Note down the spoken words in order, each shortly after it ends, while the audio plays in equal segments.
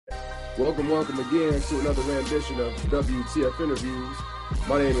Welcome again to another rendition of WTF Interviews.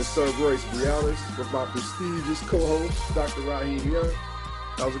 My name is Sir Royce Brialis with my prestigious co-host, Dr. Raheem Young.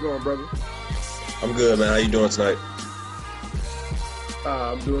 How's it going, brother? I'm good, man. How you doing tonight?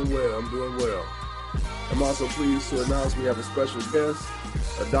 I'm doing well. I'm also pleased to announce we have a special guest,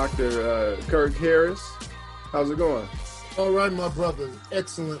 Dr. Kirk Harris. How's it going? All right, my brother.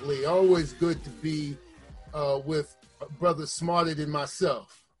 Excellently. Always good to be with brothers smarter than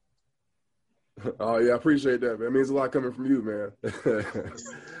myself. Oh, yeah, I appreciate that, man. It means a lot coming from you, man.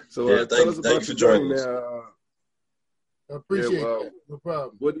 So tell us about your journey now. I appreciate that. No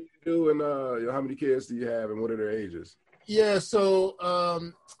problem. What do you do, and how many kids do you have, and what are their ages? Yeah, so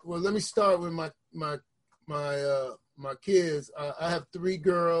well, let me start with my kids. I have three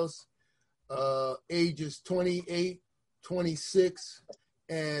girls, ages 28, 26,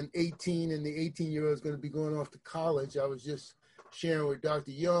 and 18, and the 18-year-old is going to be going off to college. I was just sharing with Dr.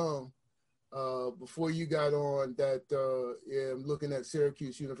 Young before you got on that I'm looking at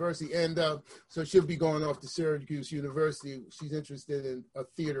Syracuse University, and so she'll be going off to Syracuse University. She's interested in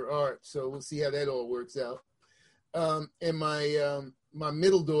theater art, so we'll see how that all works out. And my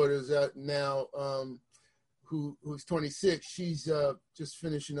middle daughter is out now, who's 26. She's just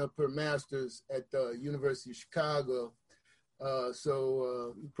finishing up her master's at the University of Chicago.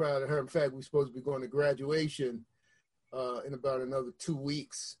 So I'm proud of her. In fact, we're supposed to be going to graduation in about another 2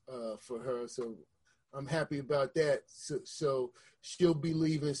 weeks for her. So I'm happy about that. So she'll be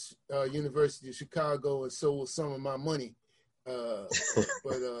leaving University of Chicago, and so will some of my money. But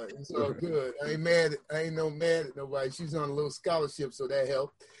it's all good. I ain't mad at nobody. She's on a little scholarship, so that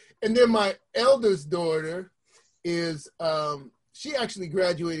helped. And then my eldest daughter is she actually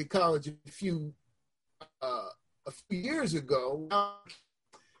graduated college a few years ago.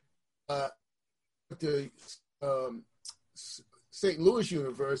 To St. Louis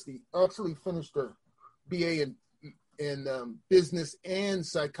University, actually finished a BA in business and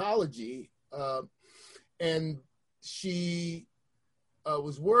psychology, and she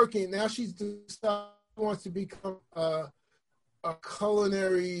was working. Now she's wants to become a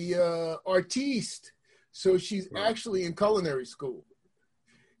culinary artiste, so she's actually in culinary school.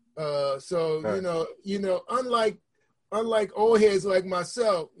 So unlike old heads like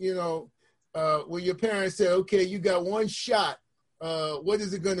myself, when your parents say, "Okay, you got one shot. What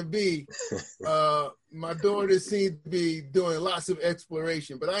is it going to be?" My daughters seem to be doing lots of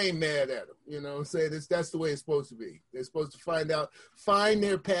exploration, but I ain't mad at them. Say that's the way it's supposed to be. They're supposed to find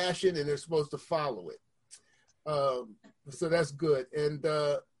their passion, and they're supposed to follow it. So that's good. And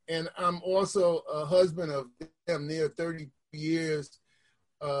I'm also a husband of near 30 years.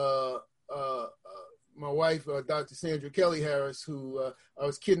 My wife, Dr. Sandra Kelly Harris, who I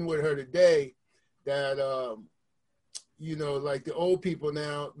was kidding with her today, that like the old people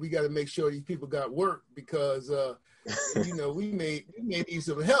now, we got to make sure these people got work because we may need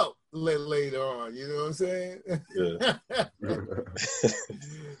some help later on. You know what I'm saying? Yeah.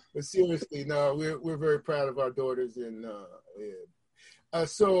 But seriously, no, we're very proud of our daughters, and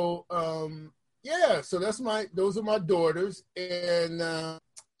so those are my daughters, and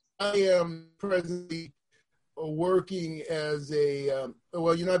I am presently working as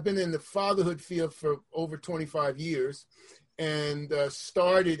I've been in the fatherhood field for over 25 years, and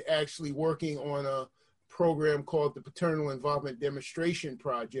started actually working on a program called the Paternal Involvement Demonstration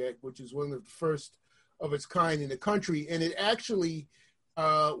Project, which is one of the first of its kind in the country. And it actually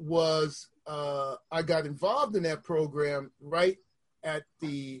I got involved in that program right at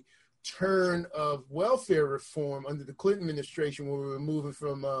the turn of welfare reform under the Clinton administration, when we were moving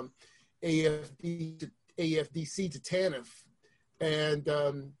from AFDC to TANF, and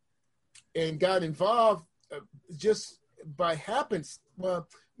got involved just by happenstance. Well,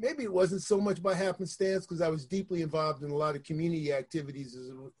 maybe it wasn't so much by happenstance, because I was deeply involved in a lot of community activities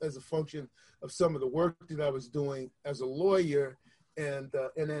as a function of some of the work that I was doing as a lawyer and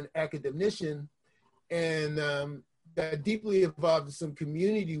an academician, and got deeply involved in some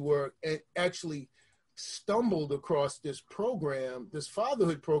community work, and actually stumbled across this program, this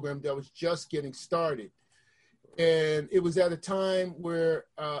fatherhood program that was just getting started. And it was at a time where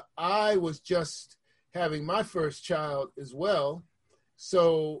I was just having my first child as well.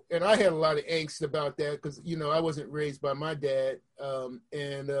 So, and I had a lot of angst about that because, I wasn't raised by my dad. What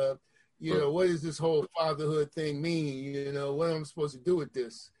does this whole fatherhood thing mean? What am I supposed to do with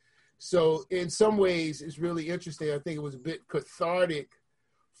this? So in some ways, it's really interesting. I think it was a bit cathartic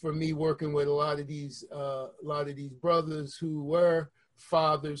for me working with a lot of these brothers who were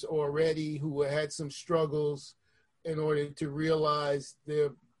fathers already, who had some struggles in order to realize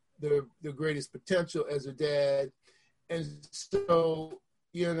their greatest potential as a dad. And so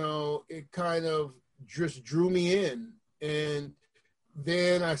it kind of just drew me in. And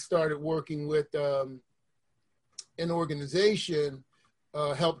then I started working with an organization,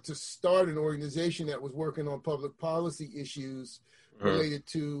 helped to start an organization that was working on public policy issues related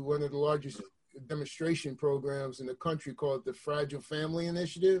to one of the largest demonstration programs in the country called the Fragile Family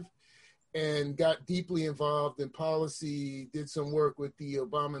Initiative, and got deeply involved in policy, did some work with the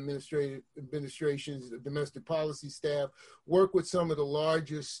Obama administration's domestic policy staff, worked with some of the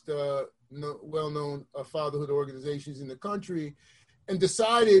largest well-known fatherhood organizations in the country, and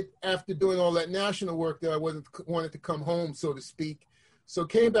decided after doing all that national work that I wanted to come home, so to speak. So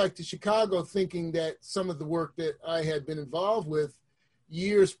came back to Chicago thinking that some of the work that I had been involved with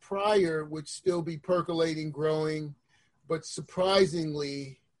years prior would still be percolating, growing, but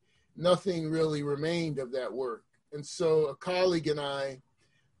surprisingly, nothing really remained of that work. And so a colleague and I,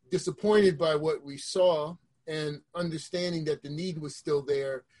 disappointed by what we saw and understanding that the need was still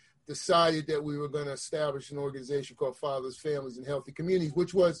there, decided that we were going to establish an organization called Fathers, Families, and Healthy Communities,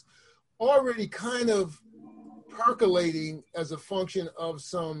 which was already kind of percolating as a function of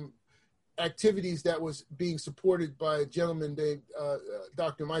some activities that was being supported by a gentleman named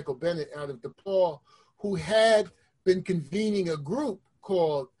Dr. Michael Bennett out of DePaul, who had been convening a group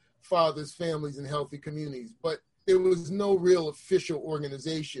called Fathers, Families, and Healthy Communities. But there was no real official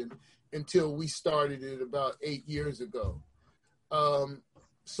organization until we started it about 8 years ago. And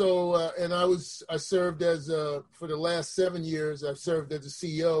I served as, for the last 7 years, I've served as a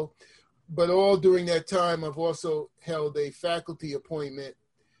CEO, but all during that time, I've also held a faculty appointment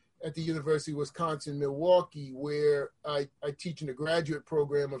at the University of Wisconsin-Milwaukee, where I teach in the graduate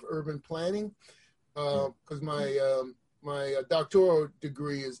program of urban planning, because my doctoral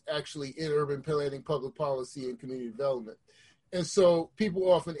degree is actually in urban planning, public policy, and community development. And so people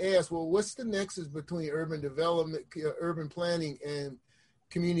often ask, well, what's the nexus between urban development, urban planning, and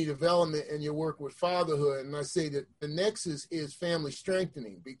community development and your work with fatherhood? And I say that the nexus is family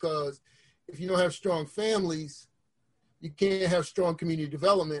strengthening, because if you don't have strong families, you can't have strong community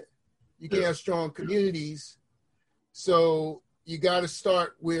development. You can't have strong communities. So you got to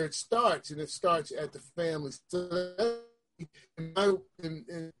start where it starts, and it starts at the family. So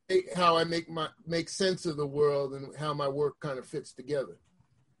and how I make sense of the world and how my work kind of fits together.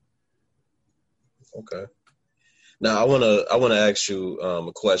 Okay. Now I want to ask you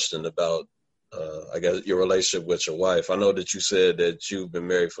a question about I guess your relationship with your wife. I know that you said that you've been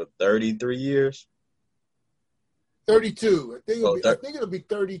married for 33 years. 32. I think it'll be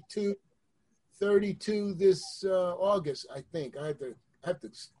 32 this August. I think I have to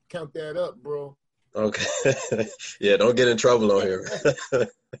count that up, bro. Okay. Yeah, don't get in trouble on here.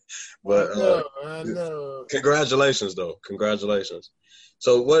 But I know. Congratulations, though. Congratulations.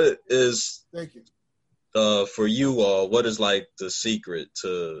 So, what is? Thank you. For you all, what is like the secret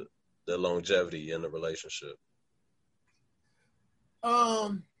to the longevity in the relationship?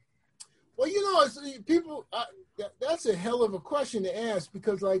 Well, people. That's a hell of a question to ask,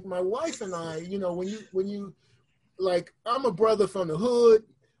 because, like, my wife and I, when you, like, I'm a brother from the hood.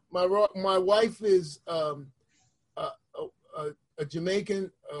 My wife is a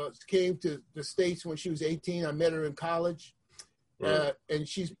Jamaican, came to the States when she was 18. I met her in college, and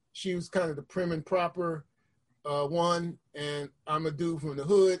she was kind of the prim and proper one, and I'm a dude from the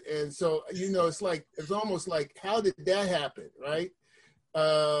hood. And so, it's almost like, how did that happen, right?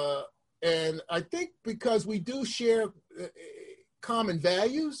 And I think because we do share common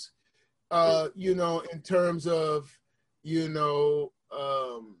values, in terms of,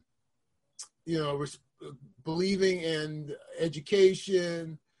 believing in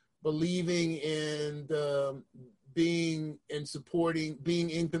education, believing in being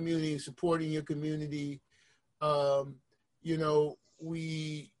in community, supporting your community. And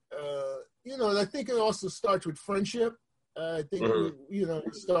I think it also starts with friendship. I think we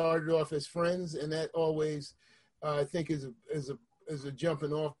started off as friends, and that always, I think, is a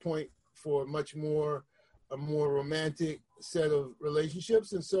jumping off point for a more romantic set of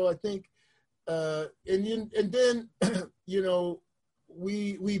relationships. And so I think, and then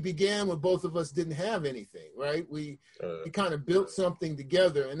we began when both of us didn't have anything, right? We kind of built something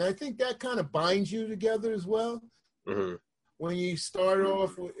together, and I think that kind of binds you together as well. Mm-hmm. When you start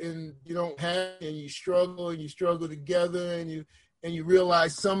off and you don't have, and you struggle together, and you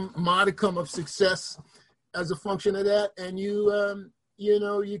realize some modicum of success as a function of that, and you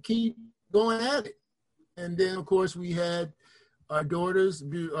keep going at it. And then, of course, we had our daughters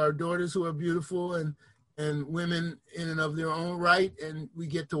who are beautiful and women in and of their own right, and we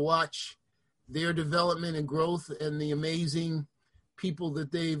get to watch their development and growth and the amazing people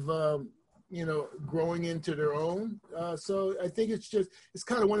that they've growing into their own. So I think it's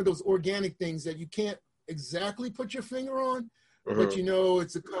kind of one of those organic things that you can't exactly put your finger on, but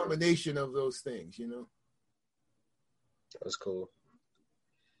it's a combination of those things, That's cool.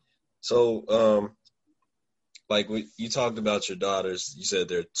 So, you talked about your daughters, you said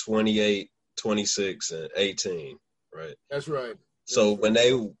they're 28, 26, and 18, right? That's right. So when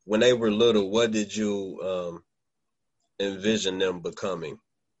they were little, what did you envision them becoming?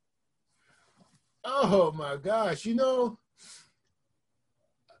 Oh my gosh! I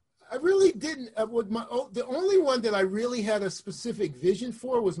really didn't. The only one that I really had a specific vision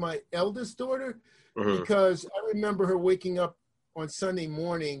for was my eldest daughter, because I remember her waking up on Sunday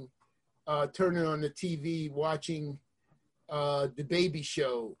morning, turning on the TV, watching the baby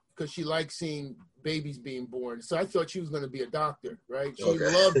show, because she liked seeing babies being born. So I thought she was going to be a doctor, right? She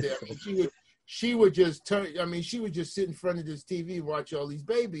loved it. She would just she would just sit in front of this TV and watch all these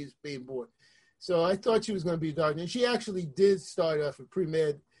babies being born. So I thought she was going to be a doctor. And she actually did start off at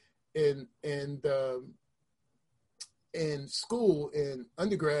pre-med in school, in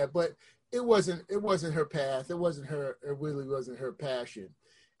undergrad, but it wasn't her path. It really wasn't her passion.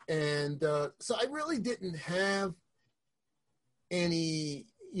 And so I really didn't have any,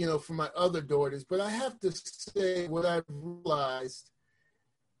 for my other daughters, but I have to say what I've realized,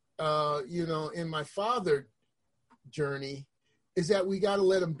 in my father journey, is that we got to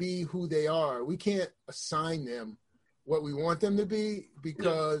let them be who they are. We can't assign them what we want them to be,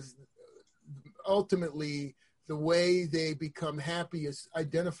 because ultimately the way they become happy is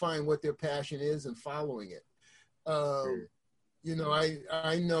identifying what their passion is and following it. I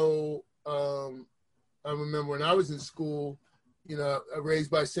know, I remember when I was in school,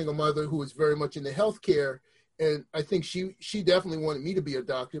 raised by a single mother who was very much into healthcare. And I think she definitely wanted me to be a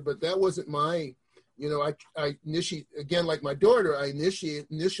doctor, but that wasn't my, I initially, again, like my daughter, I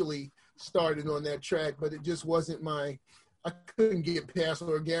initially started on that track, but it just wasn't I couldn't get past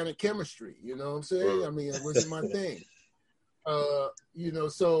organic chemistry, you know what I'm saying? I mean, it wasn't my thing. Well,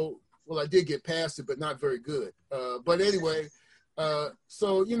 I did get past it, but not very good. But anyway, I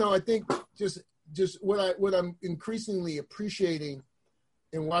think just what I'm increasingly appreciating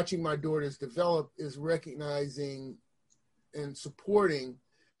in watching my daughters develop is recognizing and supporting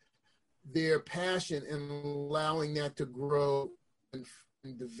their passion and allowing that to grow and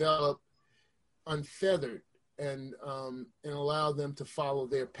develop unfeathered, and allow them to follow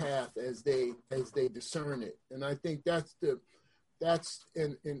their path as they discern it. And I think that's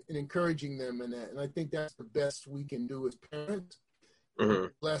in encouraging them in that. And I think that's the best we can do as parents.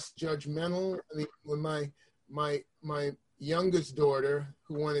 Less judgmental. I mean, when my youngest daughter,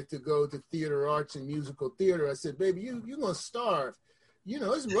 who wanted to go to theater arts and musical theater, I said, baby, you're going to starve.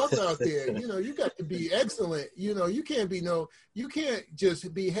 It's rough out there. You got to be excellent. You can't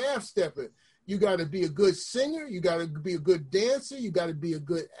just be half-stepping. You got to be a good singer. You got to be a good dancer. You got to be a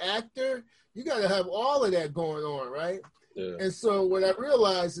good actor. You got to have all of that going on, right? Yeah. And so what I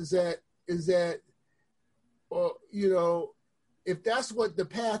realized is that, if that's what the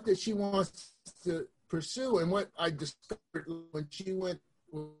path that she wants to pursue, and what I discovered when she went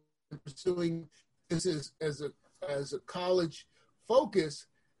pursuing this as a college focus,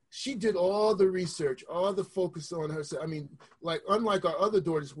 she did all the research, all the focus on her. I mean, unlike our other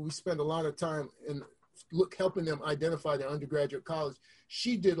daughters, where we spend a lot of time in helping them identify their undergraduate college,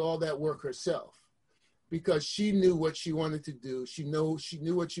 she did all that work herself, because she knew what she wanted to do. She knew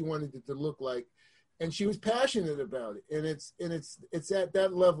what she wanted it to look like, and she was passionate about it. And it's at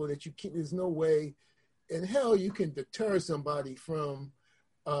that level that there's no way in hell you can deter somebody from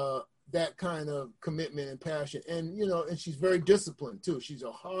that kind of commitment and passion. And, and she's very disciplined too. She's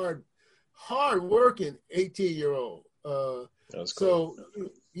a hard working 18-year-old. That's cool.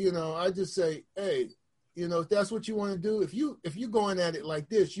 So, I just say, hey, if that's what you want to do, if you're going at it like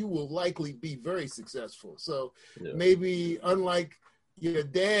this, you will likely be very successful. So maybe unlike your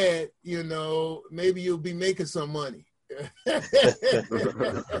dad, maybe you'll be making some money.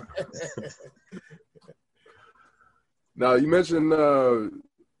 Now, you mentioned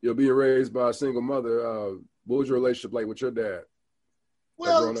you're being raised by a single mother. What was your relationship like with your dad?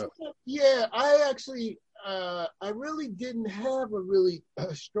 Well, yeah, I actually, I really didn't have a really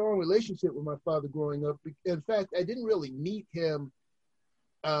strong relationship with my father growing up. In fact, I didn't really meet him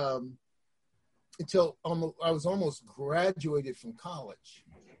until I was almost graduated from college.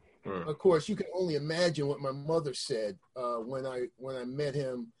 Of course, you can only imagine what my mother said when I met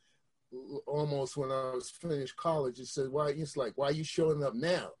him. Almost when I was finished college, it said, why are you showing up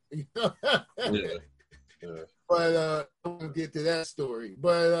now? Yeah. But I won't get to that story.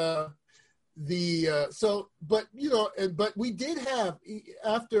 But but but we did have,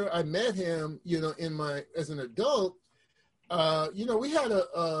 after I met him, as an adult, we had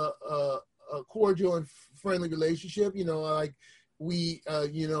a cordial and friendly relationship. Like he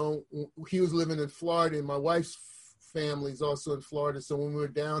was living in Florida, and my wife's family is also in Florida. So when we were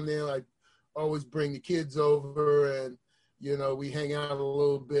down there, I'd always bring the kids over, and we hang out a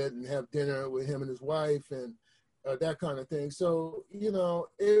little bit and have dinner with him and his wife, and that kind of thing. So,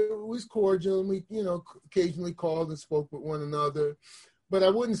 it was cordial, and we, occasionally called and spoke with one another. But I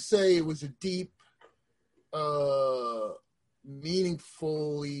wouldn't say it was a deep,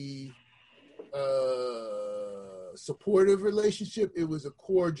 meaningfully supportive relationship. It was a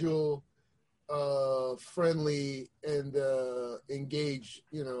cordial, friendly, and engaged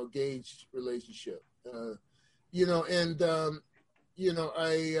relationship.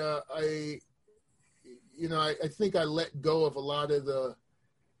 I think I let go of a lot of the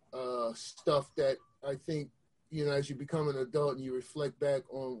stuff that I think, as you become an adult and you reflect back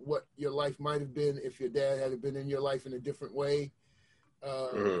on what your life might have been if your dad had been in your life in a different way.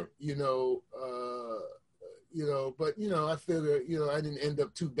 But I figure, I didn't end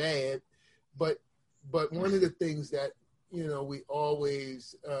up too bad. But one of the things that, we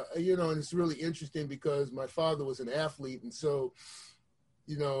always, and it's really interesting because my father was an athlete. And so,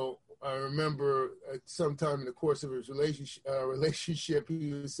 I remember sometime in the course of his relationship,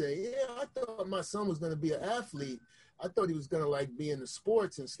 he was saying, "Yeah, I thought my son was going to be an athlete. I thought he was going to be in the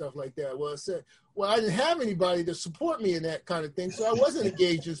sports and stuff like that." Well, I said, I didn't have anybody to support me in that kind of thing, so I wasn't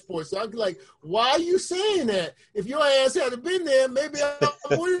engaged in sports. So I was like, "Why are you saying that? If your ass had been there, maybe I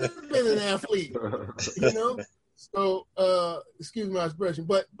would have been an athlete." So, excuse my expression,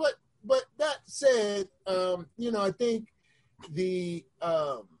 but that said, I think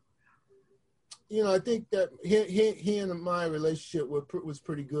I think that he and my relationship was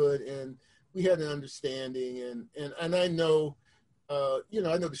pretty good, and we had an understanding, and I know, I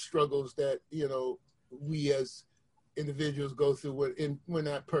know the struggles that, we as individuals go through. We're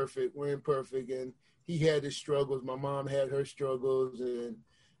not perfect. We're imperfect, and he had his struggles. My mom had her struggles,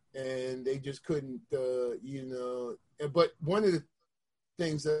 and they just couldn't, But one of the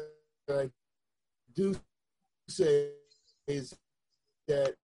things that I do say is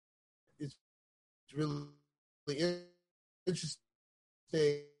that it's really interesting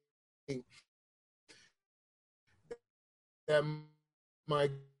that my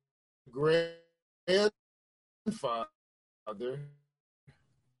grandfather,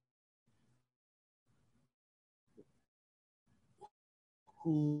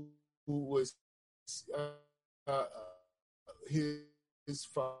 who was his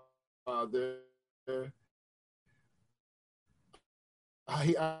father,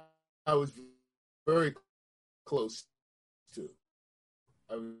 I was very close to.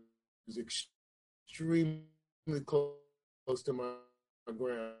 I was extremely close to my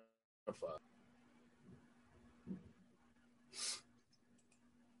grandfather.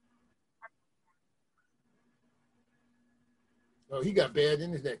 Oh, he got bad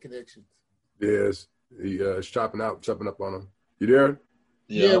internet connections. Yes, he's chopping up on him. You there?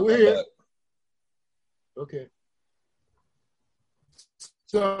 Yeah, we're here. Okay.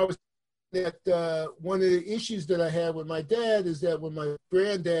 So I was that one of the issues that I had with my dad is that when my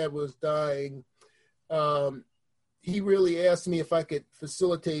granddad was dying, he really asked me if I could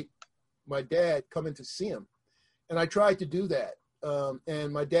facilitate my dad coming to see him. And I tried to do that.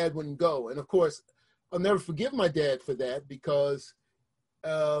 And my dad wouldn't go. And of course, I'll never forgive my dad for that because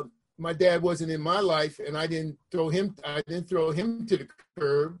my dad wasn't in my life, and I didn't throw him to the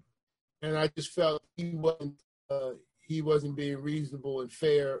curb. And I just felt he wasn't being reasonable and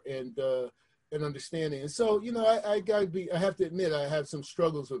fair and understanding. And so, I have to admit, I have some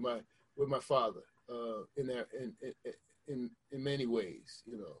struggles with my father in many ways,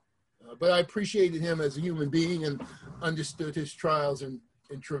 but I appreciated him as a human being and understood his trials and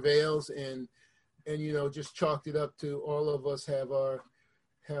travails and just chalked it up to all of us have our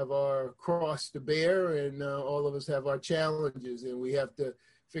cross to bear, and all of us have our challenges, and we have to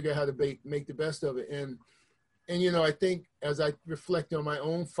figure out how to make the best of it. And I think as I reflect on my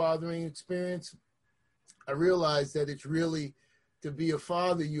own fathering experience, I realize that it's really, to be a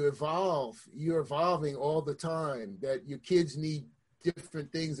father, you evolve. You're evolving all the time, that your kids need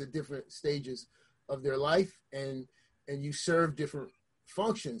different things at different stages of their life, and you serve different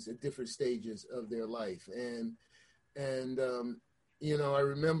functions at different stages of their life. And I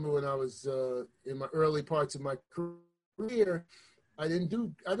remember when I was in my early parts of my career, I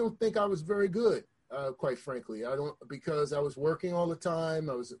don't think I was very good. Quite frankly, because I was working all the time.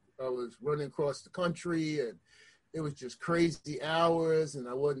 I was running across the country, it was just crazy hours, and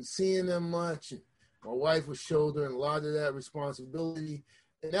I wasn't seeing them much. And my wife was shouldering a lot of that responsibility,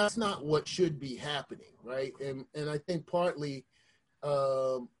 and that's not what should be happening, right? And I think partly,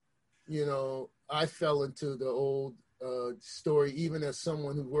 you know, I fell into the old story, even as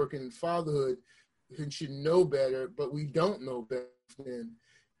someone who's working in fatherhood and should know better, but we don't know better then,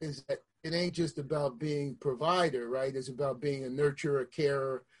 is that it ain't just about being provider, right? It's about being a nurturer,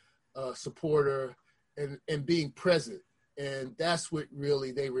 carer, supporter, and being present. And that's what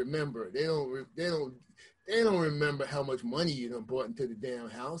really they remember. They don't remember how much money you done brought into the damn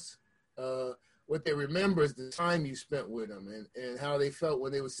house. What they remember is the time you spent with them and how they felt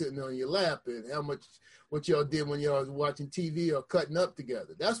when they were sitting on your lap and what y'all did when y'all was watching TV or cutting up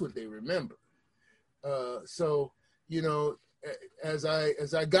together. That's what they remember. So, you know, as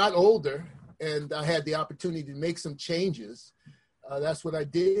I got older and I had the opportunity to make some changes, that's what I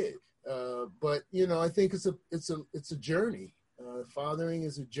did. But you know, I think it's a journey. Fathering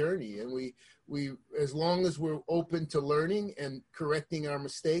is a journey, and we as long as we're open to learning and correcting our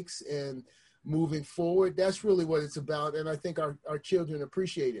mistakes and moving forward, that's really what it's about. And I think our children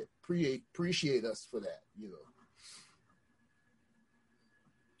appreciate us for that. You know.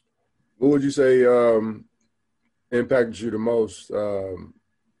 What would you say impacted you the most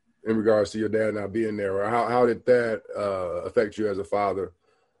in regards to your dad not being there, or how did that affect you as a father?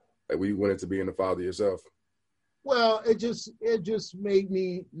 Like when you went into being a father yourself? Well, it just made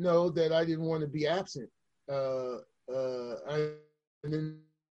me know that I didn't want to be absent. I didn't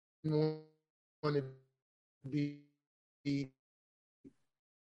want to be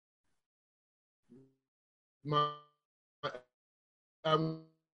I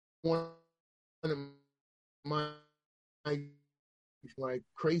wanted my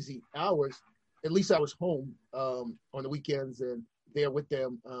crazy hours. At least I was home on the weekends and there with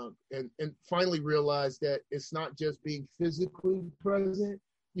them, and finally realized that it's not just being physically present.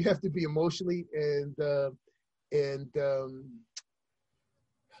 You have to be emotionally and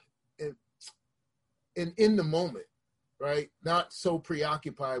in the moment, right? Not so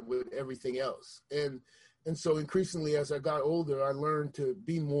preoccupied with everything else. And so increasingly as I got older, I learned to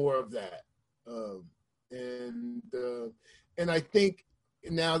be more of that. And I think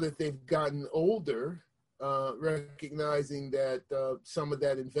now that they've gotten older, recognizing that some of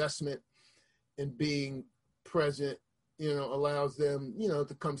that investment in being present, you know, allows them, you know,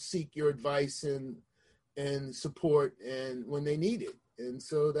 to come seek your advice and support and when they need it. And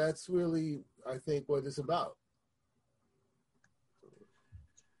so that's really, I think, what it's about.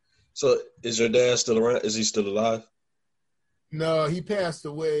 So is your dad still around? Is he still alive? No, he passed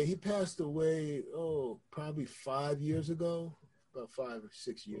away. Probably 5 years ago, about 5 or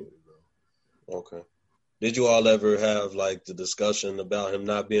 6 years ago. Okay. Did you all ever have like the discussion about him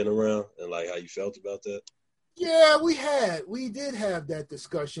not being around and like how you felt about that? Yeah, we did have that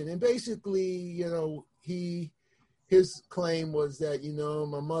discussion. And basically, you know, his claim was that, you know,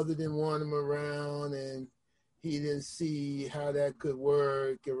 my mother didn't want him around and he didn't see how that could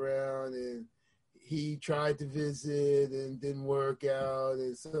work around, and he tried to visit and didn't work out.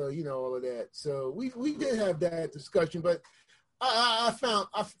 And so, you know, all of that. So we did have that discussion, but I found,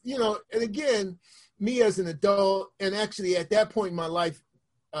 you know, and again, me as an adult, and actually at that point in my life,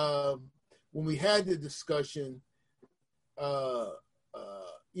 when we had the discussion,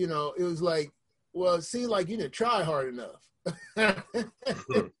 you know, it was like, well, it seemed like you didn't try hard enough. You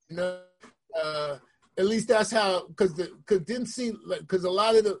know, at least that's how, because didn't seem like, because a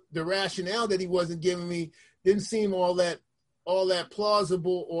lot of the rationale that he wasn't giving me didn't seem all that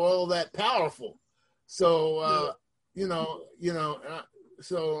plausible or all that powerful. So you know,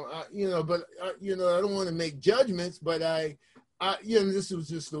 but you know, I don't want to make judgments, but I you know, this was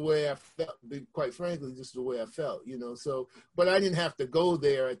just the way I felt. Quite frankly, just the way I felt. You know, so but I didn't have to go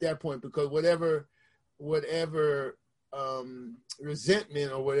there at that point because whatever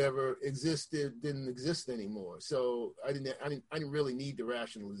resentment or whatever existed didn't exist anymore. So I didn't really need the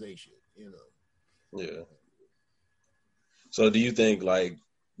rationalization, you know. Yeah. So do you think like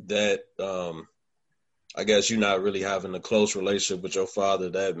that, I guess you're not really having a close relationship with your father,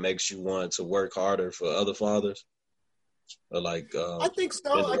 that makes you want to work harder for other fathers? Or like, I think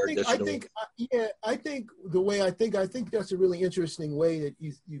so. I think the way I think that's a really interesting way that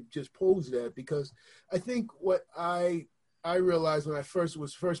you just posed that, because I think what I realized when I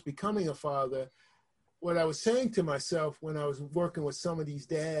was first becoming a father, what I was saying to myself when I was working with some of these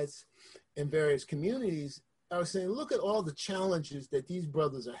dads in various communities, I was saying, look at all the challenges that these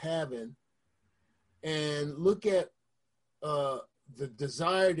brothers are having, and look at the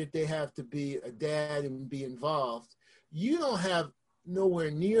desire that they have to be a dad and be involved. You don't have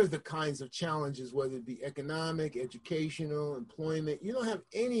nowhere near the kinds of challenges, whether it be economic, educational, employment. You don't have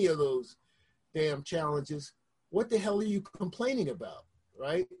any of those damn challenges. What the hell are you complaining about,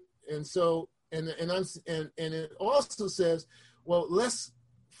 right? And so, and it also says, well,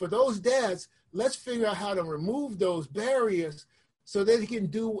 for those dads, let's figure out how to remove those barriers so they can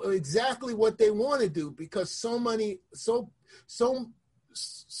do exactly what they want to do, because so much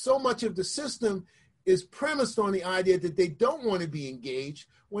of the system is premised on the idea that they don't want to be engaged,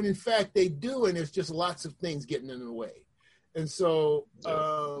 when in fact they do, and there's just lots of things getting in the way. And so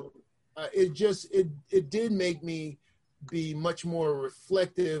it did make me be much more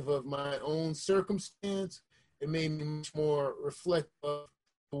reflective of my own circumstance. It made me much more reflective of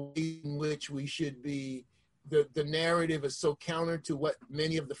the way in which we should be. The narrative is so counter to what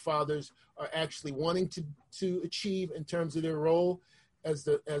many of the fathers are actually wanting to achieve in terms of their role as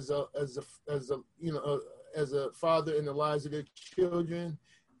a father in the lives of their children,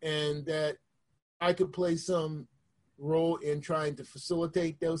 and that I could play some role in trying to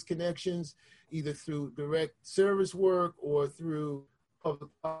facilitate those connections, either through direct service work or through public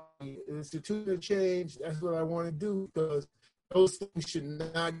policy, institutional change. That's what I want to do, because those things should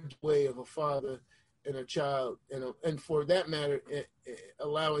not get in the way of a father and a child, and for that matter,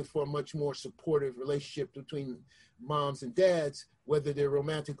 allowing for a much more supportive relationship between moms and dads, whether they're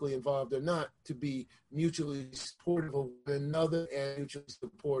romantically involved or not, to be mutually supportive of one another and mutually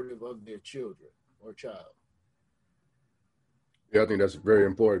supportive of their children or child. Yeah, I think that's very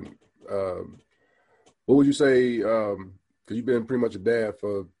important. What would you say, because you've been pretty much a dad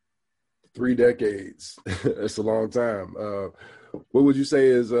for 3 decades, that's a long time. What would you say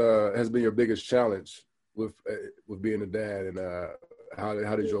has been your biggest challenge with being a dad, and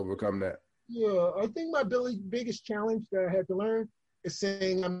how did you overcome that? Yeah, I think my biggest challenge that I had to learn is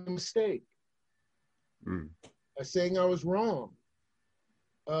saying I'm a mistake. Saying I was wrong.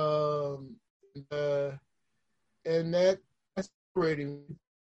 And that's separating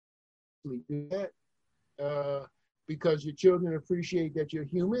that. Because your children appreciate that you're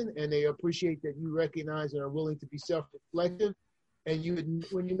human, and they appreciate that you recognize and are willing to be self-reflective. And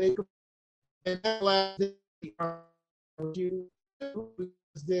when you make and that allows them you,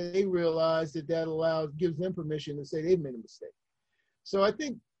 because then they realize that gives them permission to say they've made a mistake. So I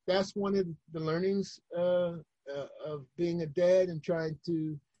think that's one of the learnings of being a dad, and trying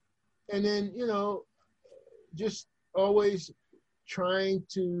to, and then, just always trying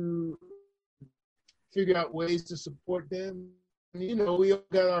to figure out ways to support them. We all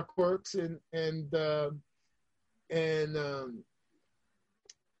got our quirks, and they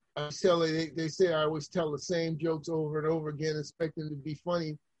say I always tell the same jokes over and over again, expect them to be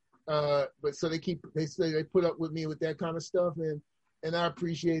funny. But so they say they put up with me with that kind of stuff, and I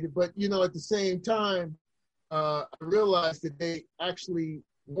appreciate it. But at the same time, I realized that they actually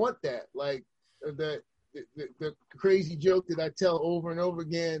want that, like the crazy joke that I tell over and over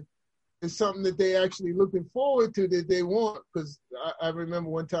again is something that they actually looking forward to, that they want. Because I remember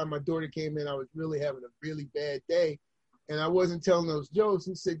one time my daughter came in, I was really having a really bad day, and I wasn't telling those jokes.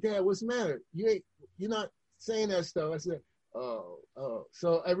 He said, "Dad, what's the matter? You're not saying that stuff." I said, "Oh."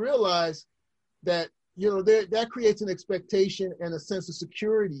 So I realized that that creates an expectation and a sense of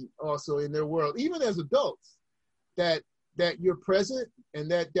security also in their world, even as adults, that you're present and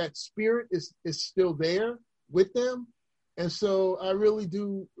that spirit is still there with them. And so I really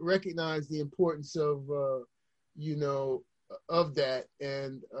do recognize the importance of of that,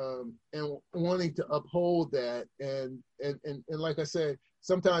 and wanting to uphold that, and like I said,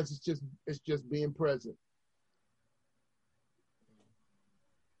 sometimes it's just being present.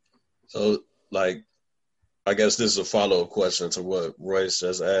 So, like, I guess this is a follow-up question to what Royce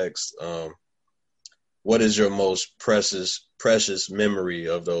just asked. What is your most precious memory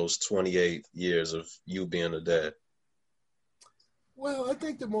of those 28 years of you being a dad? Well, I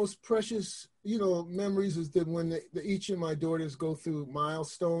think the most precious, memories is that when each of my daughters go through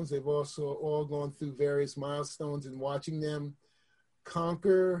milestones. They've also all gone through various milestones, and watching them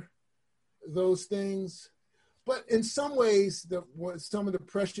conquer those things. But in some ways, some of the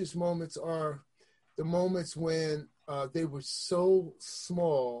precious moments are the moments when they were so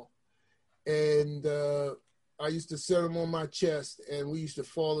small, and I used to sit them on my chest, and we used to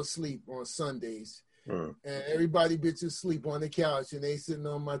fall asleep on Sundays. And everybody gets to sleep on the couch, and they sitting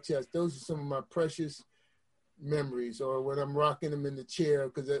on my chest. Those are some of my precious memories. Or when I'm rocking them in the chair,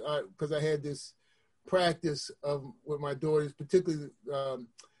 because I had this practice with my daughters, particularly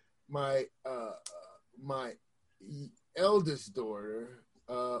my eldest daughter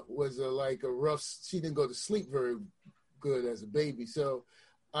was like a rough. She didn't go to sleep very good as a baby, so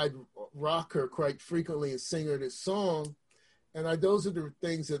I'd rock her quite frequently and sing her this song. those are the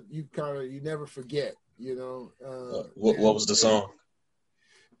things that you never forget, you know. What was the song?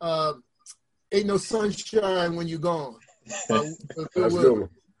 Ain't no sunshine when you're gone. That's good.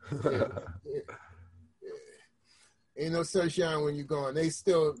 Yeah. Ain't no sunshine when you're gone. They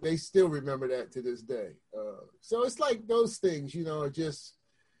still remember that to this day. So it's like those things, you know, just,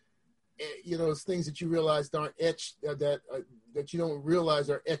 you know, it's things that you realize aren't etched, that you don't realize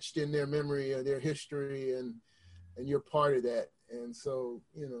are etched in their memory or their history, and you're part of that. And so,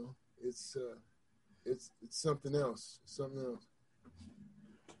 you know, it's something else.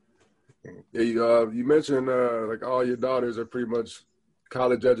 Yeah, you mentioned like all your daughters are pretty much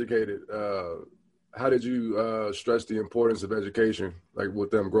college educated. How did you stress the importance of education, like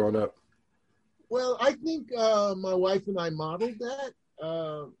with them growing up? Well, I think my wife and I modeled that,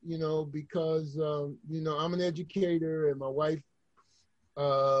 you know, because you know, I'm an educator, and my wife,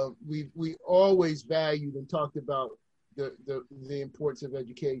 we always valued and talked about the importance of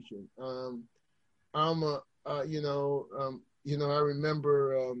education. I'm a you know, I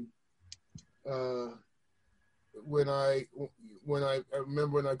remember when I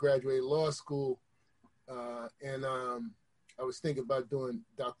remember when I graduated law school, and I was thinking about doing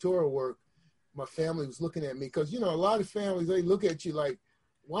doctoral work. My family was looking at me because, you know, a lot of families, they look at you like,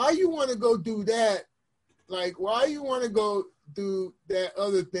 why you want to go do that? Like, why you want to go do that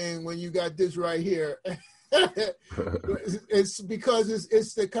other thing when you got this right here? It's because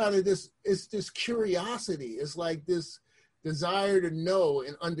it's the kind of it's this curiosity. It's like this desire to know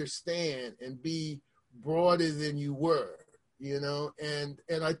and understand and be broader than you were, you know? And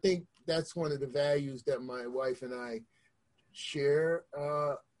I think that's one of the values that my wife and I share.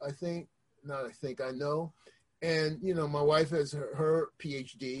 I know. And, you know, my wife has her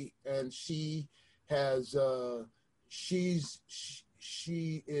PhD, and she has, she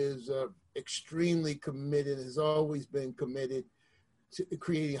is extremely committed, has always been committed to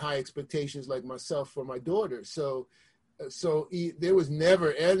creating high expectations like myself for my daughter. So there was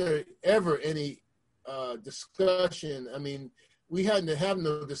never ever any discussion. I mean, we had to have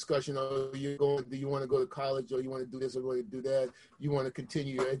no discussion. Oh, do you want to go to college, or you want to do this, or you want to do that? You want to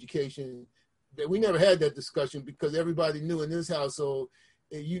continue your education? We never had that discussion because everybody knew in this household,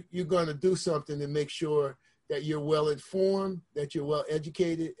 you're going to do something to make sure that you're well informed, that you're well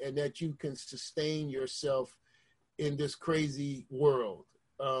educated, and that you can sustain yourself in this crazy world.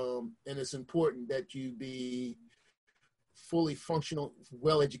 And it's important that you be fully functional,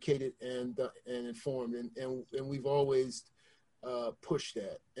 well educated, and informed. And we've always pushed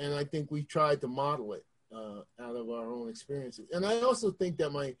that. And I think we tried to model it out of our own experiences. And I also think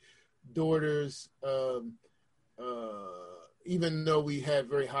that my daughters, even though we had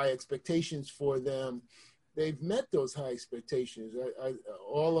very high expectations for them, they've met those high expectations.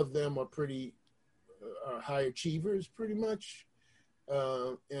 All of them are are high achievers, pretty much,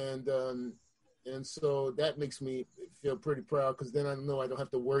 and so that makes me feel pretty proud, because then I know I don't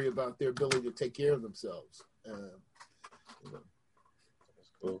have to worry about their ability to take care of themselves. You know.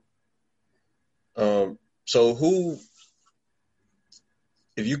 That's cool. So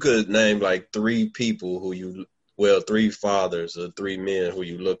if you could name like three people three fathers or three men who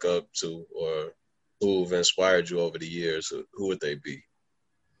you look up to or who've inspired you over the years, who would they be?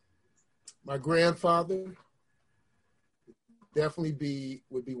 My grandfather definitely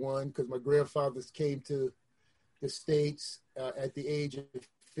would be one, because my grandfathers came to the States at the age of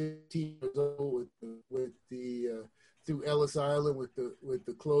 15 years old through Ellis Island with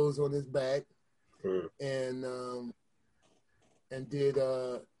the clothes on his back, and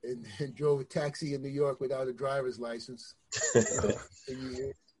drove a taxi in New York without a driver's license a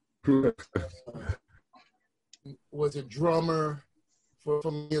year. Was a drummer for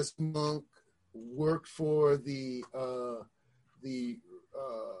Thelonious Monk. Worked for the New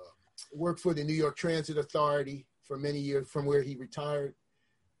York Transit Authority for many years, from where he retired.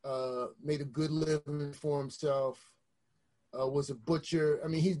 Made a good living for himself. Was a butcher. I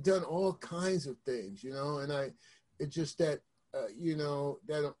mean, he's done all kinds of things, you know. And it's just that, you know,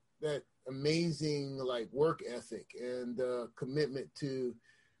 that amazing like work ethic and commitment to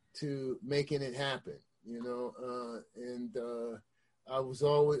making it happen, you know.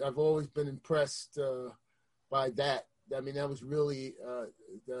 I've always been impressed by that. I mean, that was really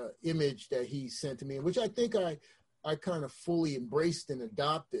the image that he sent to me, which I think I kind of fully embraced and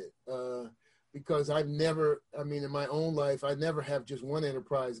adopted, because in my own life, I never have just one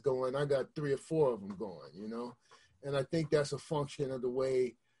enterprise going. I got 3 or 4 of them going, you know. And I think that's a function of the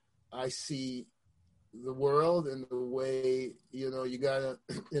way I see the world, and the way, you know, you gotta,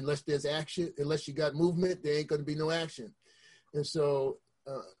 unless there's action, unless you got movement, there ain't gonna be no action. And so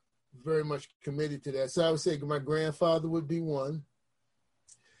very much committed to that. So I would say my grandfather would be one.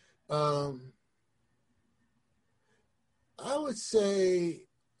 I would say,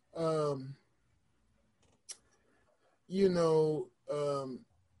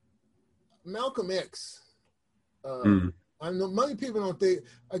 Malcolm X. I know many people don't think,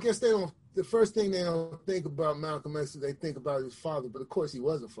 I guess they don't, the first thing they don't think about Malcolm X is they think about his father, but of course he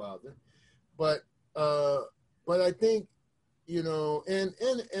was a father. But I think, and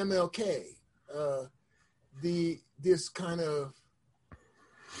MLK, this kind of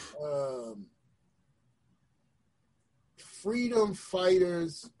freedom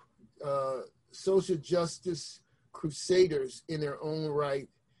fighters, social justice crusaders in their own right,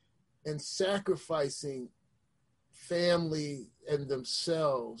 and sacrificing family and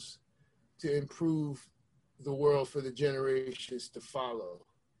themselves to improve the world for the generations to follow.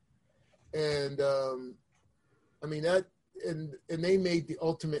 And and they made the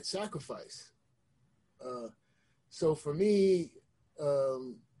ultimate sacrifice. So for me,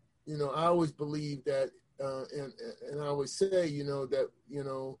 I always believe that, and I always say, that,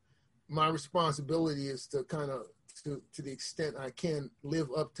 my responsibility is to kind of, to the extent I can, live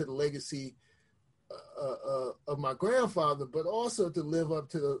up to the legacy of my grandfather, but also to live up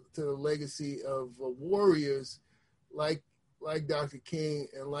to the legacy of warriors like Dr. King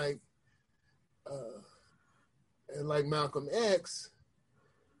and like Malcolm X,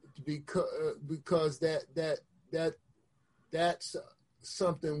 because that's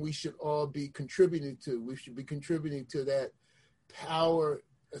something we should all be contributing to. We should be contributing to that power,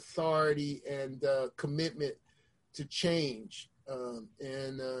 authority, and commitment to change,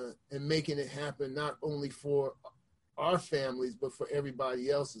 and making it happen not only for our families, but for everybody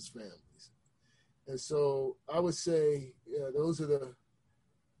else's families. And so I would say, those are the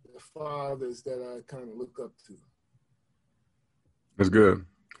fathers that I kind of look up to. That's good.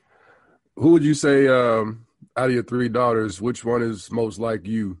 Who would you say, out of your three daughters, which one is most like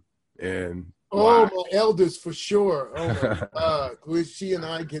you? And why? My eldest for sure. Oh my God. She and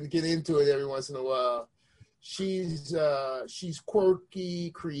I can get into it every once in a while. She's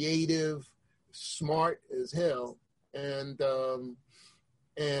quirky, creative, smart as hell, and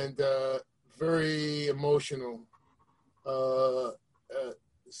very emotional.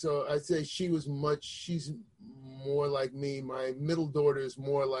 So I'd say she's more like me. My middle daughter is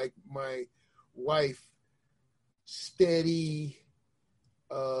more like my wife, steady,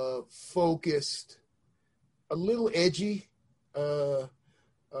 focused, a little edgy, and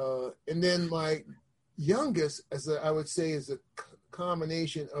then my youngest, I would say, is a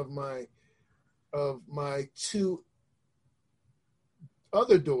combination of my two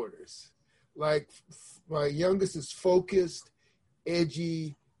other daughters. Like my youngest is focused,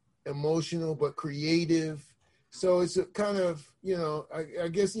 edgy, emotional, but creative. So it's a kind of, I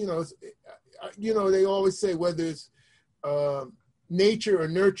guess, they always say whether it's nature or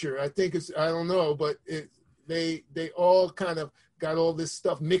nurture. I think I don't know, but they all kind of got all this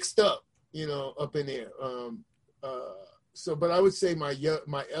stuff mixed up, up in there. But I would say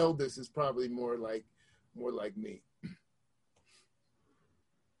my eldest is probably more like me.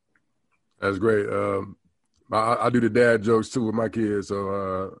 That's great. I do the dad jokes too with my kids,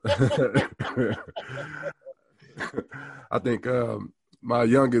 so I think my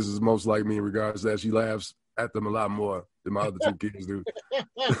youngest is most like me in regards to that. She laughs at them a lot more than my other two kids do.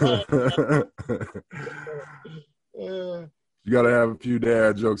 You got to have a few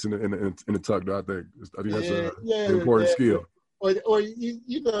dad jokes in the tuck, though. I think that's an important skill. Or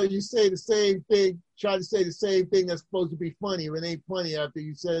you say the same thing, try to say the same thing that's supposed to be funny, but it ain't funny after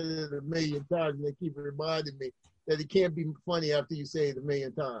you said it a million times, and they keep reminding me that it can't be funny after you say it a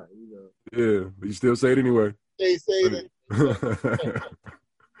million times. Yeah, but you still say it anyway. They say that.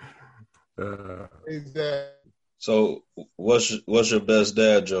 Exactly. So, what's your best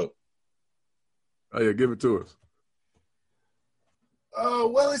dad joke? Oh yeah, give it to us.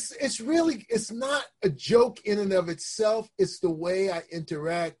 Well, it's not a joke in and of itself. It's the way I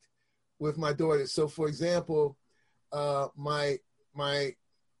interact with my daughter. So, for example, my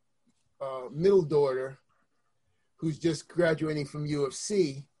middle daughter, who's just graduating from U of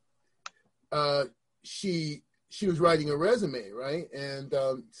C, she was writing a resume, right? And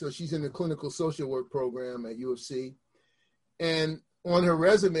so she's in the clinical social work program at U of C, and on her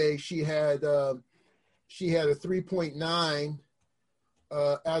resume she had a 3.9.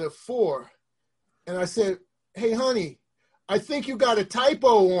 Out of 4. And I said, "Hey, honey, I think you got a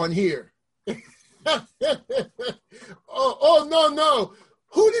typo on here." oh, no.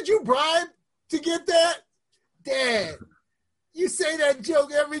 Who did you bribe to get that? Dad, you say that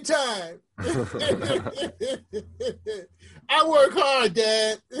joke every time. I work hard,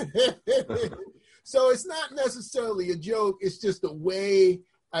 Dad. So it's not necessarily a joke. It's just the way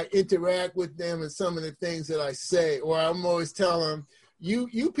I interact with them and some of the things that I say. Or I'm always telling them,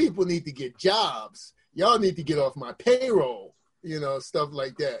 you people need to get jobs. Y'all need to get off my payroll, stuff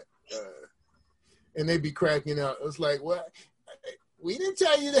like that. And they be cracking up. It's like, what? We didn't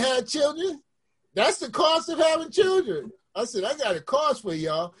tell you to have children. That's the cost of having children. I said, I got a cost for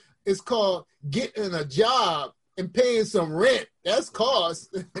y'all. It's called getting a job and paying some rent. That's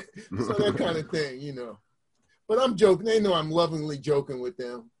cost. So that kind of thing, But I'm joking. They know I'm lovingly joking with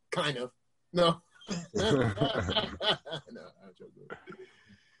them. Kind of. No. No, I'm joking.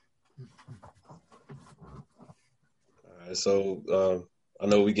 All right, so I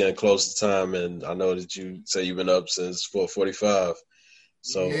know we're getting close to time, and I know that you say you've been up since 4:45.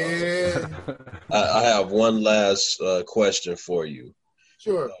 So yeah. I have one last question for you.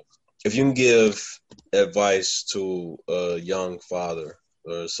 Sure. If you can give advice to a young father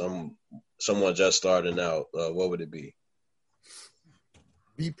or someone just starting out, what would it be?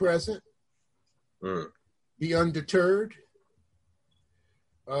 Be present. Be undeterred.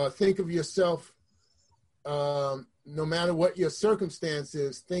 Think of yourself, no matter what your circumstance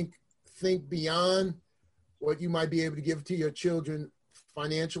is, think beyond what you might be able to give to your children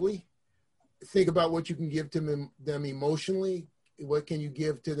financially. Think about what you can give to them emotionally. What can you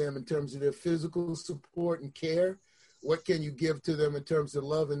give to them in terms of their physical support and care? What can you give to them in terms of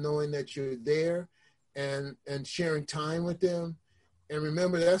love and knowing that you're there and sharing time with them? And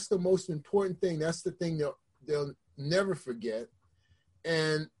remember, that's the most important thing. That's the thing they'll never forget.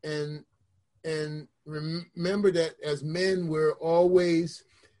 And remember that as men, we're always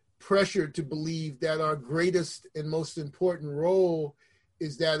pressured to believe that our greatest and most important role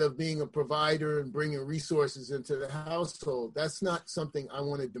is that of being a provider and bringing resources into the household. That's not something I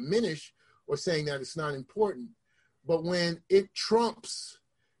want to diminish or saying that it's not important. But when it trumps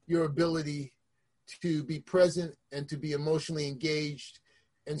your ability to be present and to be emotionally engaged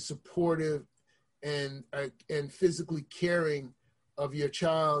and supportive and physically caring of your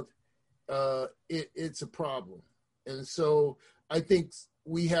child, it's a problem. And so I think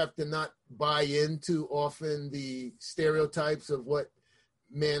we have to not buy into often the stereotypes of what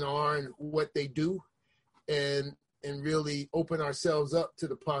men are and what they do, and really open ourselves up to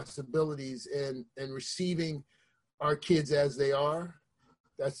the possibilities and receiving our kids as they are.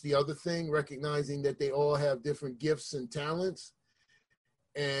 That's the other thing, recognizing that they all have different gifts and talents,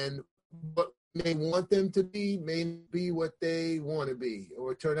 and what they want them to be may be what they want to be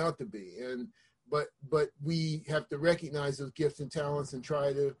or turn out to be. But we have to recognize those gifts and talents and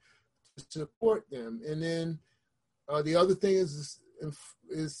try to support them. And then the other thing is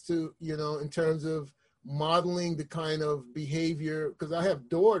to, in terms of modeling the kind of behavior, because I have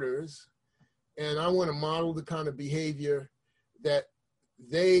daughters and I want to model the kind of behavior that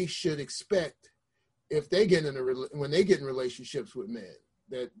they should expect if they get when they get in relationships with men,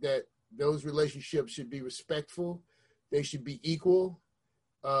 that those relationships should be respectful, they should be equal,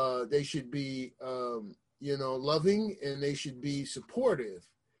 they should be loving, and they should be supportive.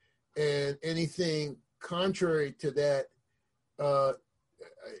 And anything contrary to that,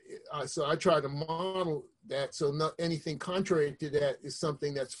 so I try to model that, so not anything contrary to that is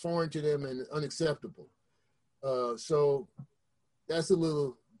something that's foreign to them and unacceptable. So that's a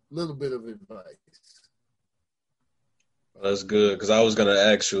little bit of advice. That's good, because I was going to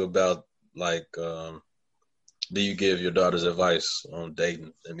ask you about, like, do you give your daughters advice on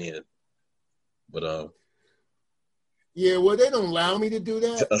dating? Yeah, well, they don't allow me to do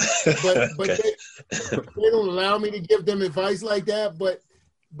that, but okay. they don't allow me to give them advice like that.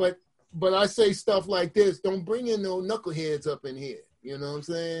 But I say stuff like this: don't bring in no knuckleheads up in here. You know what I'm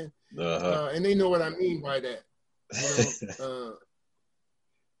saying? And they know what I mean by that.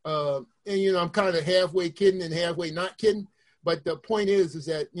 And I'm kind of halfway kidding and halfway not kidding. But the point is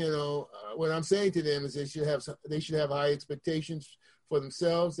that what I'm saying to them is they should have high expectations for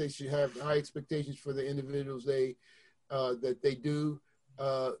themselves. They should have high expectations for the individuals that they do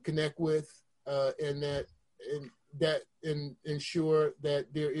connect with, and ensure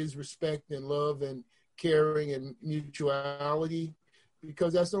that there is respect and love and caring and mutuality,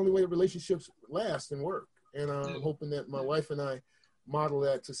 because that's the only way relationships last and work. And I'm hoping that my wife and I model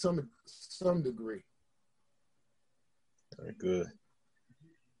that to some degree. Very good.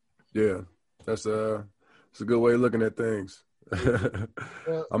 Yeah, that's it's a good way of looking at things.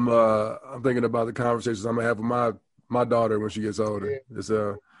 I'm thinking about the conversations I'm gonna have with my daughter when she gets older. Yeah. It's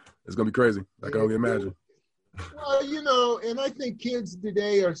gonna be crazy. I can only imagine. Well, and I think kids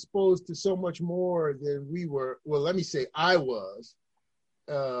today are exposed to so much more than we were. Well, let me say I was.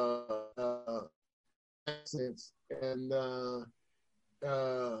 sense. And,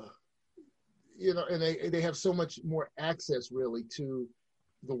 and they have so much more access really to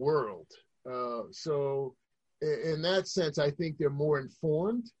the world. So in that sense, I think they're more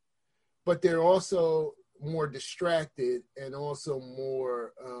informed, but they're also more distracted and also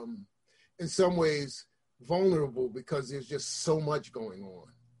more, in some ways, vulnerable because there's just so much going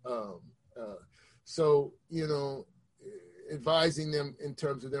on. So, advising them in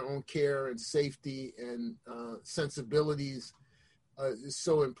terms of their own care and safety and sensibilities is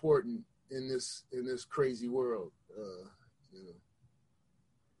so important in this crazy world.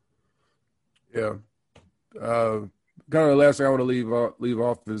 Yeah. Kind of the last thing I want to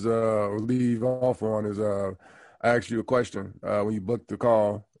leave off on is I asked you a question when you booked the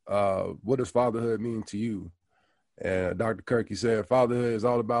call. What does fatherhood mean to you? And Dr. Kirk, said fatherhood is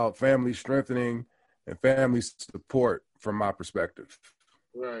all about family strengthening and family support from my perspective.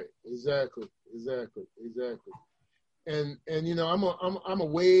 Right. Exactly. And I'm a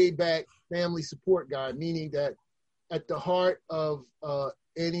way back family support guy, meaning that at the heart of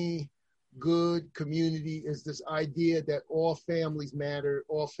any good community is this idea that all families matter,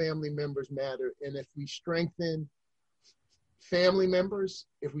 all family members matter. And if we strengthen family members,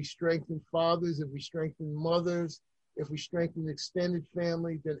 if we strengthen fathers, if we strengthen mothers, if we strengthen extended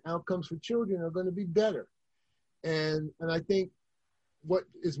family, then outcomes for children are going to be better. And I think what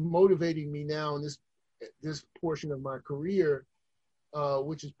is motivating me now in this portion of my career,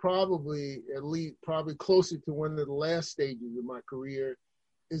 which is probably closer to one of the last stages of my career,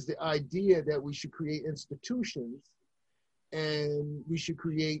 is the idea that we should create institutions and we should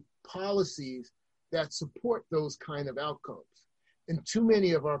create policies that support those kind of outcomes. And too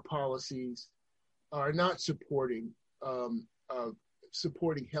many of our policies are not supporting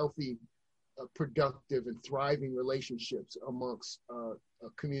healthy, productive, and thriving relationships amongst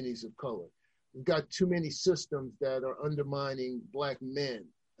communities of color. We've got too many systems that are undermining Black men.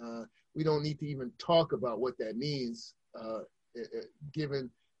 We don't need to even talk about what that means, given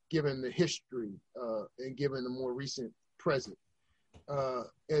the history and given the more recent present.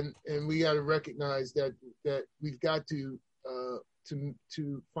 And we got to recognize that we've got to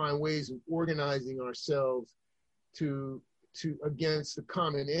find ways of organizing ourselves to against the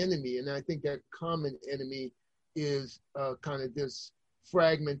common enemy. And I think that common enemy is kind of this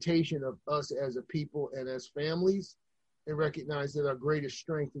fragmentation of us as a people and as families, and recognize that our greatest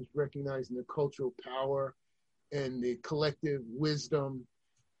strength is recognizing the cultural power and the collective wisdom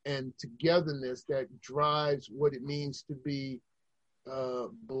and togetherness that drives what it means to be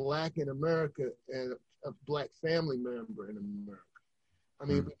Black in America and a Black family member in America. I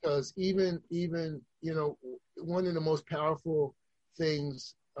mean, because even one of the most powerful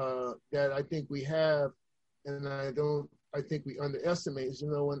things that I think we have, and I think we underestimate is,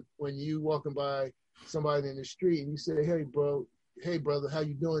 when you walking by somebody in the street and you say, hey brother, how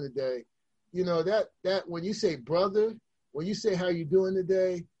you doing today? That when you say brother, when you say how you doing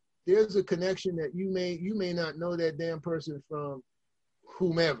today, there's a connection that you may not know that damn person from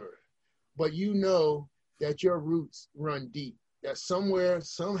whomever, but that your roots run deep, that somewhere,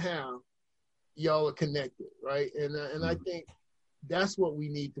 somehow, y'all are connected, right? And I think that's what we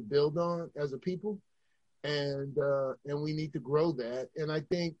need to build on as a people, and we need to grow that. And I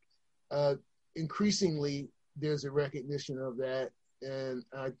think increasingly there's a recognition of that, and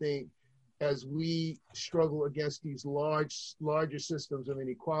I think as we struggle against these larger systems of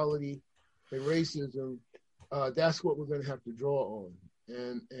inequality and racism, that's what we're going to have to draw on.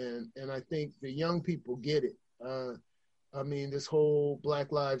 And I think the young people get it. I mean, this whole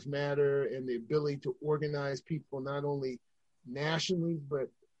Black Lives Matter and the ability to organize people not only nationally, but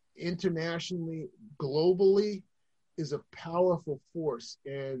internationally, globally, is a powerful force.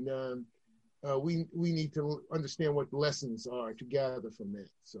 And we need to understand what the lessons are to gather from that.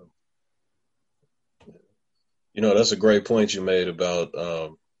 So. That's a great point you made about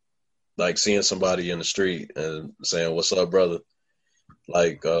like seeing somebody in the street and saying, "What's up, brother?"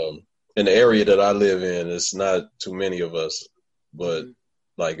 Like in the area that I live in, it's not too many of us, but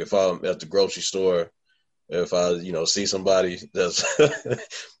like if I'm at the grocery store, if I see somebody that's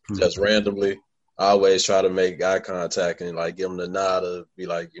just randomly, I always try to make eye contact and like give them the nod to be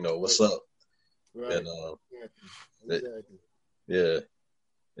like, "What's up?" Right. And exactly. Yeah.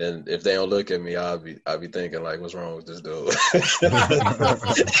 And if they don't look at me, I'll be thinking like, what's wrong with this dude?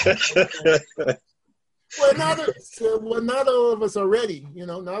 Well, not all of us are ready.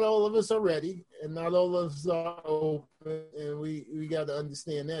 Not all of us are ready, and not all of us are open, and we got to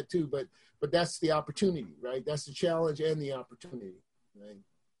understand that too. But that's the opportunity, right? That's the challenge and the opportunity, right?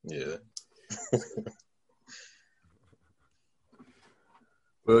 Yeah.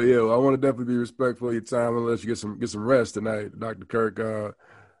 Well, yeah, I want to definitely be respectful of your time and let you get some rest tonight, Dr. Kirk.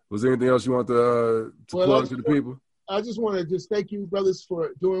 Was there anything else you want to plug to the people? I just want to just thank you, brothers,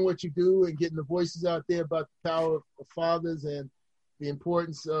 for doing what you do and getting the voices out there about the power of fathers and the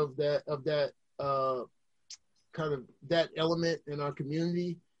importance of that kind of that element in our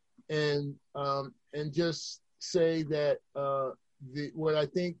community, and just say that what I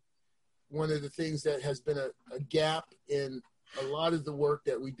think one of the things that has been a gap in a lot of the work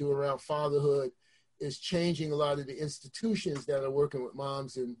that we do around fatherhood is changing a lot of the institutions that are working with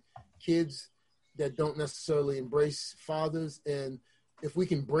moms and kids that don't necessarily embrace fathers. And if we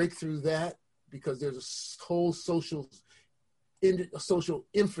can break through that, because there's a whole social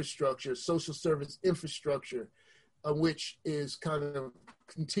infrastructure, social service infrastructure, which is kind of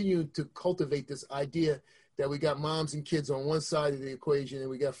continuing to cultivate this idea that we got moms and kids on one side of the equation and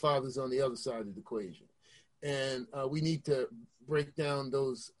we got fathers on the other side of the equation. And we need to break down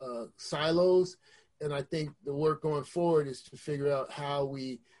those silos. And I think the work going forward is to figure out how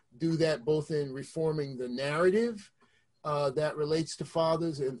we do that, both in reforming the narrative that relates to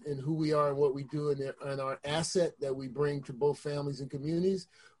fathers and who we are and what we do and our asset that we bring to both families and communities,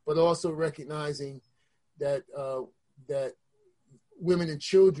 but also recognizing that that women and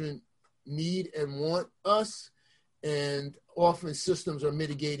children need and want us, and often systems are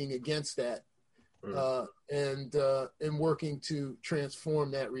mitigating against that, and working to transform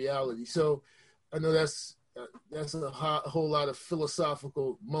that reality. So I know that's a whole lot of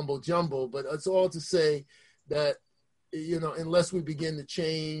philosophical mumbo jumbo, but it's all to say that, unless we begin to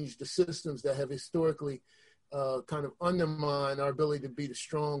change the systems that have historically kind of undermined our ability to be the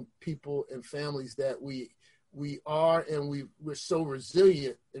strong people and families that we are, and we're so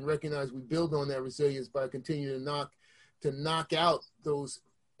resilient, and recognize we build on that resilience by continuing to knock out those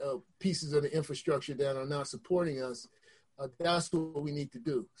pieces of the infrastructure that are not supporting us. That's what we need to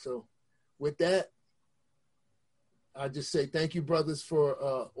do. So with that, I just say thank you, brothers,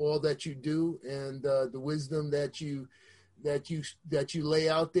 for all that you do and the wisdom that you lay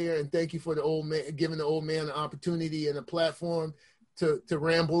out there, and thank you for the old man, giving the old man an opportunity and a platform to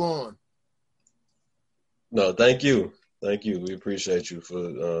ramble on. No, thank you. We appreciate you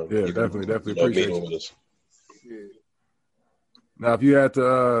for definitely appreciate meeting with us. Yeah. Now, if you had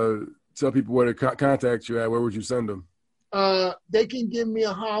to tell people where to contact you at, where would you send them? They can give me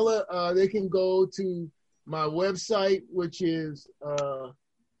a holler. They can go to my website, which is, I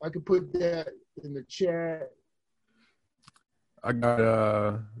could put that in the chat. I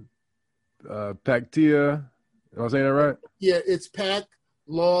got PACTIA. Am I saying that right? Yeah, it's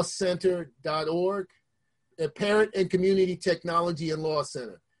paclawcenter.org. Parent and Community Technology and Law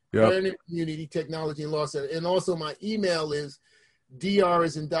Center. Yep. Parent and Community Technology and Law Center. And also my email is Dr.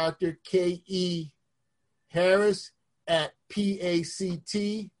 as in Dr. K.E. Harris at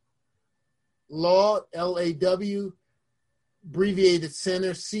PACT Law, LAW, abbreviated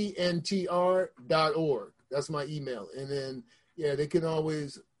center, CNTR.org. That's my email. And then, they can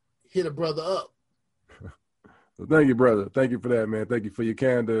always hit a brother up. Well, thank you, brother. Thank you for that, man. Thank you for your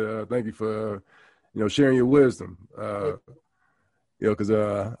candor. Thank you for, sharing your wisdom. Because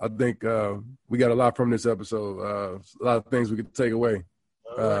I think we got a lot from this episode. A lot of things we could take away.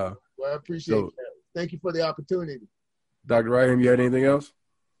 Right. Well, I appreciate that. Thank you for the opportunity. Dr. Rahim, you had anything else?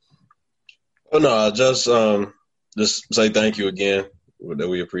 Oh, no, just say thank you again. That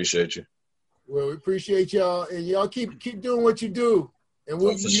we appreciate you. Well, we appreciate y'all, and y'all keep doing what you do. And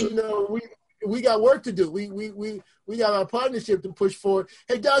we got work to do. We got our partnership to push forward.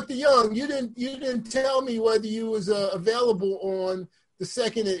 Hey, Dr. Young, you didn't tell me whether you was available on the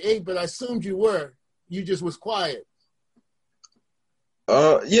 2nd at 8, but I assumed you were. You just was quiet.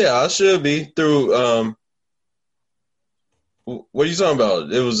 Yeah, I should be through. What are you talking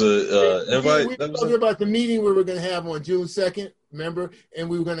about? It was a invite. We were talking about the meeting we were going to have on June 2nd, remember? And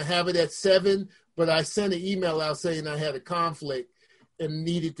we were going to have it at 7, but I sent an email out saying I had a conflict and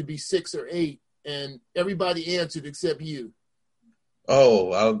needed to be 6 or 8, and everybody answered except you.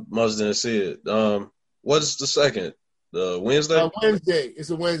 Oh, I must didn't see it. What's the 2nd? The Wednesday? Wednesday. It's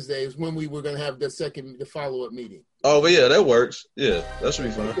a Wednesday. It's when we were going to have the follow-up meeting. Oh, but yeah, that works. Yeah, that should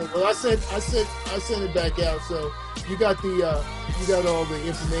be fine. Okay, well, I sent it back out. So you got all the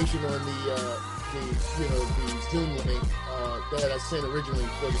information on the Zoom link that I sent originally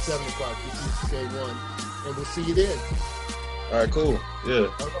for the 7 o'clock. This is day 1, and we'll see you then. All right, cool.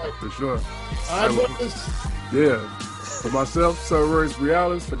 Yeah. All right. For sure. All right, brothers. Yeah. For myself, Sir Royce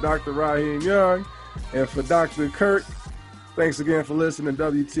Brialis, for Dr. Rahim Young, and for Dr. Kirk, thanks again for listening to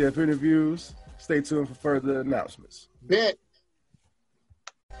WTF Interviews. Stay tuned for further announcements. Bet.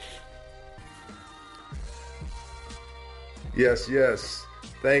 Yes.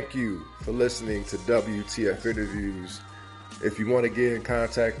 Thank you for listening to WTF Interviews. If you want to get in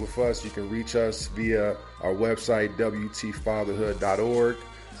contact with us, you can reach us via our website, WTfatherhood.org.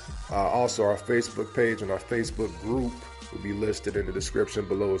 Also, our Facebook page and our Facebook group will be listed in the description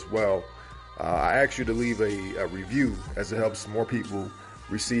below as well. I ask you to leave a review as it helps more people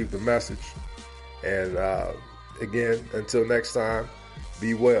receive the message. And again, until next time,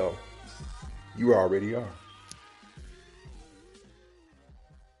 be well. You already are.